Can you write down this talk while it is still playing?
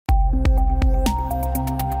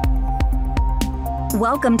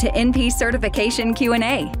Welcome to NP Certification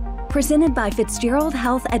Q&A, presented by Fitzgerald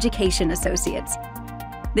Health Education Associates.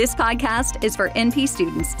 This podcast is for NP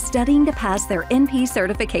students studying to pass their NP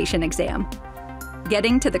certification exam.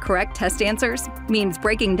 Getting to the correct test answers means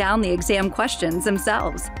breaking down the exam questions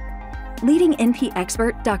themselves. Leading NP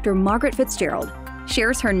expert Dr. Margaret Fitzgerald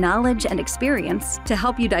shares her knowledge and experience to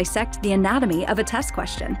help you dissect the anatomy of a test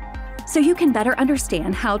question, so you can better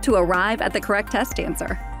understand how to arrive at the correct test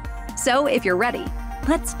answer. So if you're ready,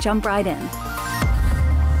 let's jump right in.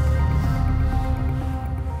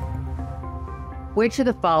 Which of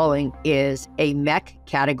the following is a MEC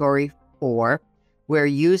Category 4, where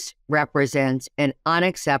use represents an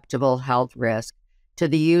unacceptable health risk to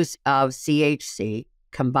the use of CHC,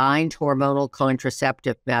 combined hormonal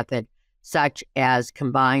contraceptive method, such as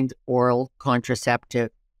combined oral contraceptive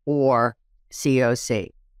or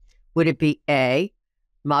COC? Would it be A,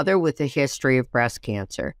 mother with a history of breast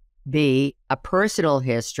cancer, B, a personal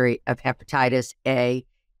history of hepatitis A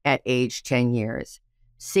at age 10 years,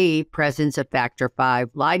 C, presence of factor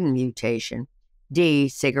V Leiden mutation, D,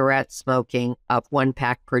 cigarette smoking of 1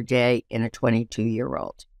 pack per day in a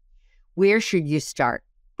 22-year-old? Where should you start?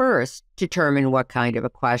 First, determine what kind of a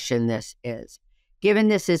question this is. Given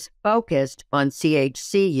this is focused on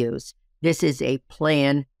CHC use, this is a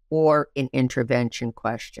plan or an intervention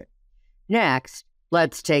question. Next,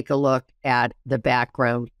 let's take a look at the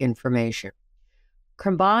background information.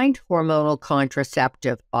 Combined hormonal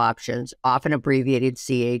contraceptive options, often abbreviated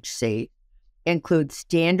CHC, include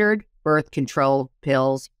standard birth control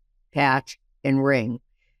pills, patch, and ring,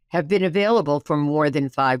 have been available for more than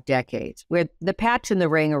 5 decades, where the patch and the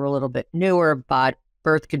ring are a little bit newer, but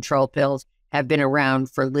birth control pills have been around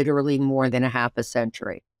for literally more than a half a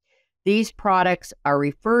century. These products are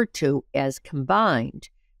referred to as combined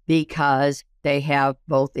because they have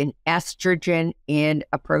both an estrogen and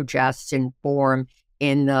a progestin form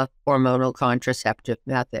in the hormonal contraceptive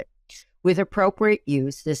method. With appropriate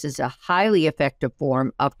use, this is a highly effective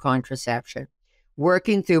form of contraception,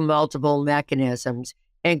 working through multiple mechanisms,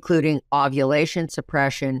 including ovulation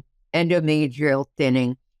suppression, endometrial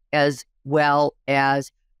thinning, as well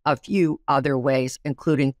as a few other ways,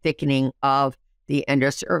 including thickening of the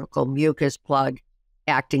endocervical mucus plug,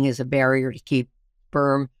 acting as a barrier to keep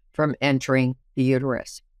sperm from entering the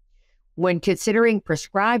uterus. When considering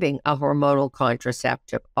prescribing a hormonal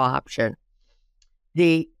contraceptive option,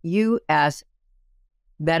 the U.S.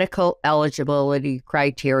 Medical Eligibility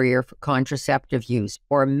Criteria for Contraceptive Use,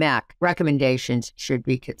 or MEC, recommendations should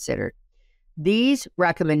be considered. These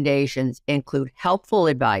recommendations include helpful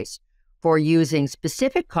advice for using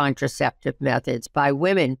specific contraceptive methods by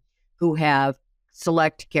women who have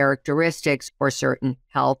select characteristics or certain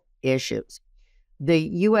health issues. The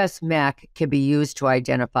U.S. MEC can be used to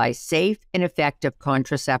identify safe and effective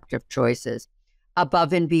contraceptive choices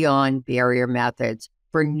above and beyond barrier methods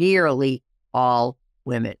for nearly all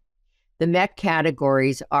women. The MEC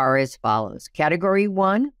categories are as follows. Category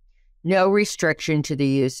 1, no restriction to the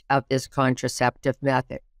use of this contraceptive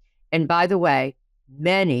method. And by the way,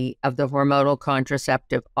 many of the hormonal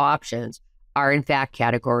contraceptive options are in fact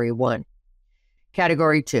Category 1.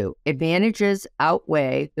 Category 2, advantages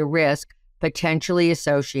outweigh the risk potentially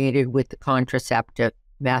associated with the contraceptive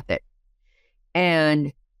method.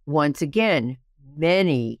 And once again,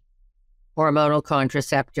 many hormonal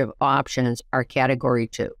contraceptive options are Category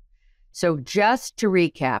 2. So just to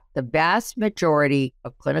recap, the vast majority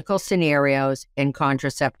of clinical scenarios and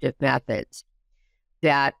contraceptive methods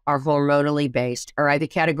that are hormonally based are either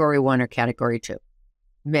Category 1 or Category 2.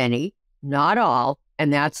 Many, not all,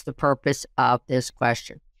 and that's the purpose of this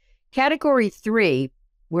question. Category 3,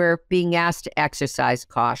 we're being asked to exercise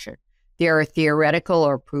caution. There are theoretical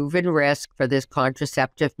or proven risks for this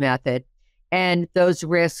contraceptive method, and those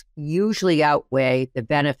risks usually outweigh the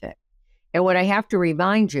benefit. And what I have to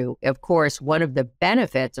remind you, of course, one of the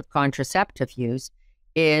benefits of contraceptive use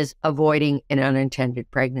is avoiding an unintended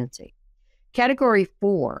pregnancy. Category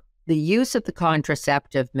 4, the use of the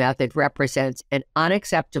contraceptive method represents an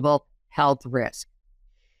unacceptable health risk.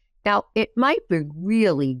 Now, it might be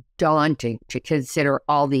really daunting to consider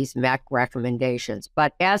all these MEC recommendations,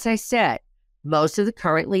 but as I said, most of the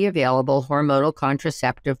currently available hormonal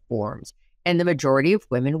contraceptive forms and the majority of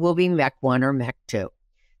women will be MEC 1 or MEC 2.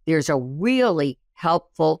 There's a really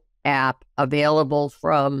helpful app available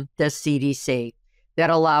from the CDC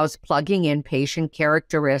that allows plugging in patient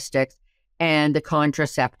characteristics and the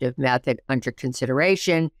contraceptive method under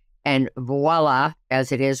consideration, and voila,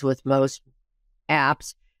 as it is with most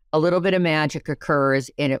apps, a little bit of magic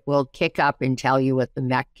occurs and it will kick up and tell you what the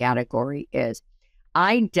MEC category is.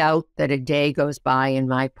 I doubt that a day goes by in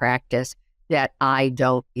my practice that I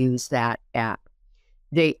don't use that app.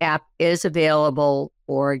 The app is available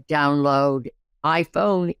for download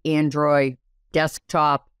iPhone, Android,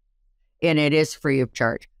 desktop, and it is free of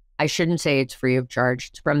charge. I shouldn't say it's free of charge.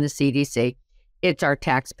 It's from the CDC. It's our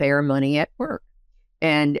taxpayer money at work,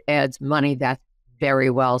 and it's money that's very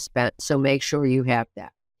well spent. So make sure you have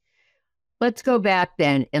that. Let's go back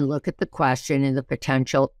then and look at the question and the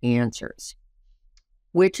potential answers.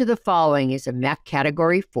 Which of the following is a MEC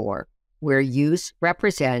Category 4, where use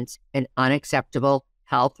represents an unacceptable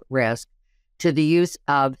health risk to the use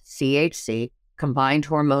of CHC, combined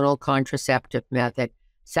hormonal contraceptive method,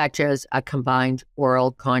 such as a combined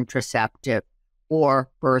oral contraceptive or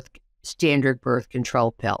standard birth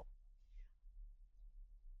control pill?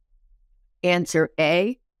 Answer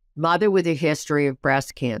A, mother with a history of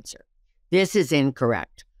breast cancer. This is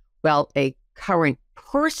incorrect. Well, a current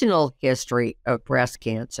personal history of breast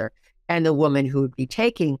cancer and the woman who would be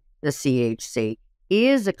taking the CHC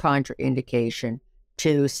is a contraindication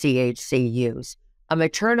to CHC use. A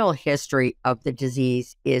maternal history of the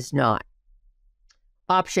disease is not.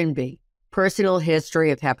 Option B, personal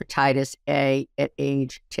history of hepatitis A at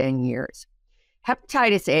age 10 years.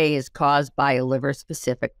 Hepatitis A is caused by a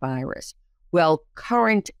liver-specific virus. Well,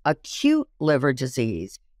 current acute liver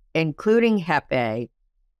disease, including Hep A,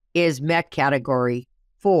 is MEC Category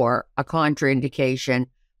 4, a contraindication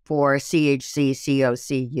for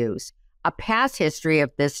CHC-COC use. A past history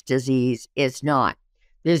of this disease is not.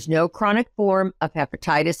 There's no chronic form of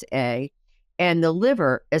hepatitis A, and the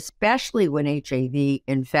liver, especially when HIV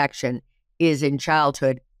infection is in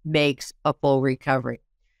childhood, makes a full recovery.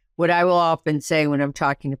 What I will often say when I'm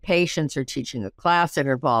talking to patients or teaching a class that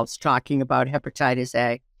involves talking about hepatitis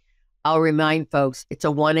A, I'll remind folks it's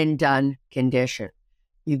a one and done condition.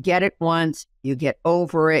 You get it once, you get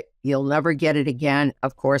over it, you'll never get it again.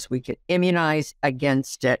 Of course, we can immunize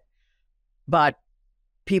against it, but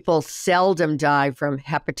people seldom die from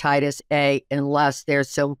hepatitis A unless there's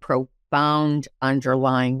some profound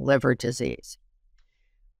underlying liver disease.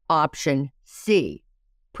 Option C,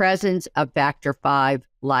 presence of factor V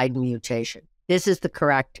Leiden mutation. This is the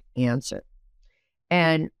correct answer.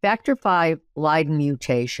 And factor V Leiden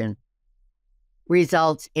mutation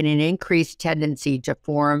results in an increased tendency to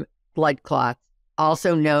form blood clots,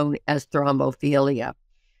 also known as thrombophilia,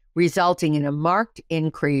 resulting in a marked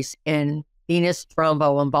increase in venous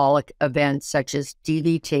thromboembolic events such as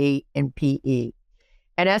DVT and PE.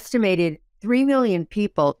 An estimated 3 million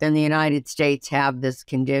people in the United States have this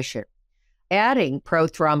condition. Adding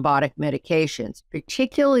prothrombotic medications,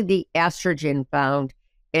 particularly the estrogen found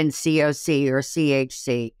in COC or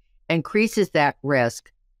CHC, increases that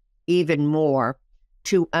risk even more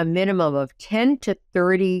to a minimum of 10 to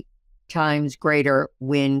 30 times greater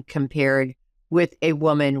when compared with a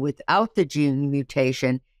woman without the gene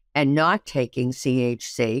mutation and not taking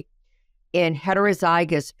CHC. In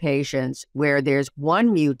heterozygous patients where there's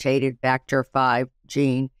one mutated factor V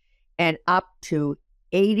gene, and up to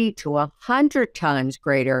 80 to 100 times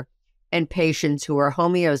greater in patients who are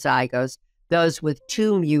homozygous, those with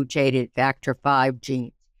two mutated factor V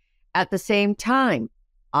genes. At the same time,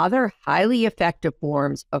 other highly effective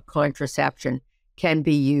forms of contraception can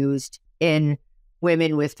be used in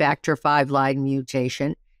women with factor V Leiden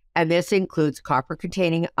mutation, and this includes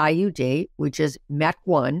copper-containing IUD, which is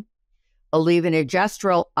MEC1, a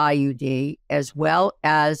levonorgestrel IUD, as well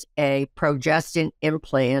as a progestin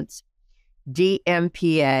implants,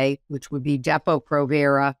 DMPA, which would be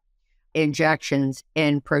Depo-Provera injections,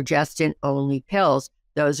 and progestin-only pills.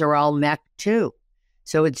 Those are all MEC2.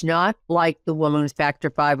 So it's not like the woman with factor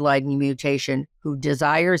V Leiden mutation who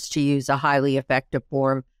desires to use a highly effective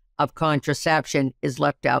form of contraception is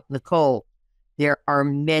left out in the cold. There are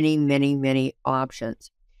many, many, many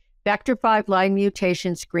options. Factor V Leiden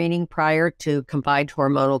mutation screening prior to combined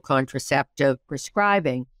hormonal contraceptive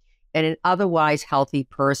prescribing in an otherwise healthy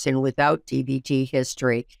person without DVT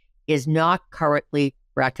history is not currently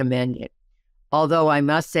recommended. Although I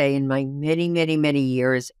must say in my many, many, many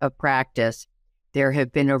years of practice, there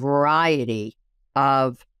have been a variety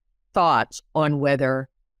of thoughts on whether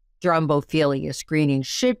thrombophilia screening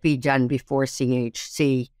should be done before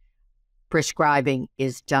CHC prescribing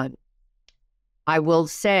is done. I will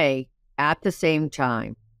say at the same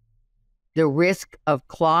time, the risk of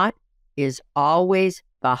clot is always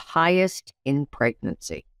the highest in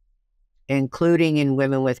pregnancy, including in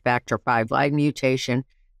women with factor V Leiden mutation,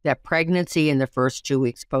 that pregnancy in the first 2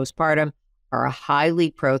 weeks postpartum are a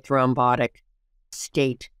highly prothrombotic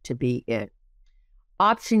state to be in.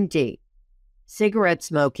 Option D, cigarette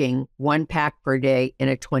smoking 1 pack per day in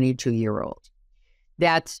a 22-year-old.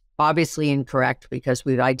 That's obviously incorrect because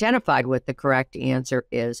we've identified what the correct answer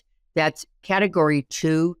is. That's category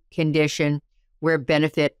 2 condition where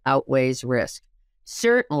benefit outweighs risk.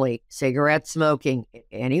 Certainly, cigarette smoking in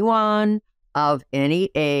anyone of any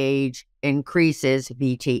age increases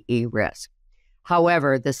VTE risk.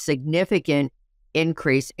 However, the significant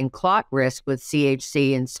increase in clot risk with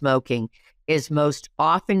CHC in smoking is most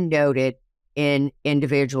often noted in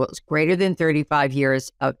individuals greater than 35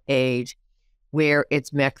 years of age, where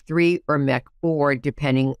it's MEC 3 or MEC 4,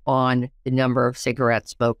 depending on the number of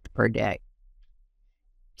cigarettes smoked per day.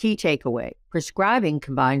 Key takeaway: prescribing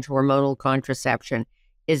combined hormonal contraception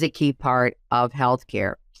is a key part of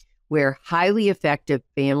healthcare, where highly effective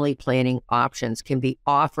family planning options can be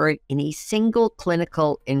offered in a single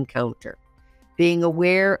clinical encounter. Being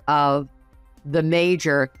aware of the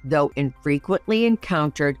major, though infrequently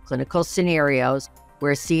encountered, clinical scenarios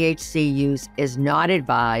where CHC use is not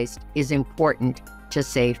advised is important to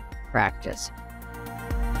safe practice.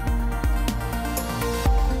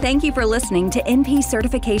 Thank you for listening to NP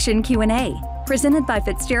Certification Q&A, presented by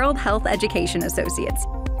Fitzgerald Health Education Associates.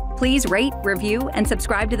 Please rate, review, and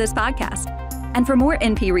subscribe to this podcast. And for more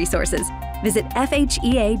NP resources, visit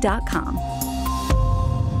FHEA.com.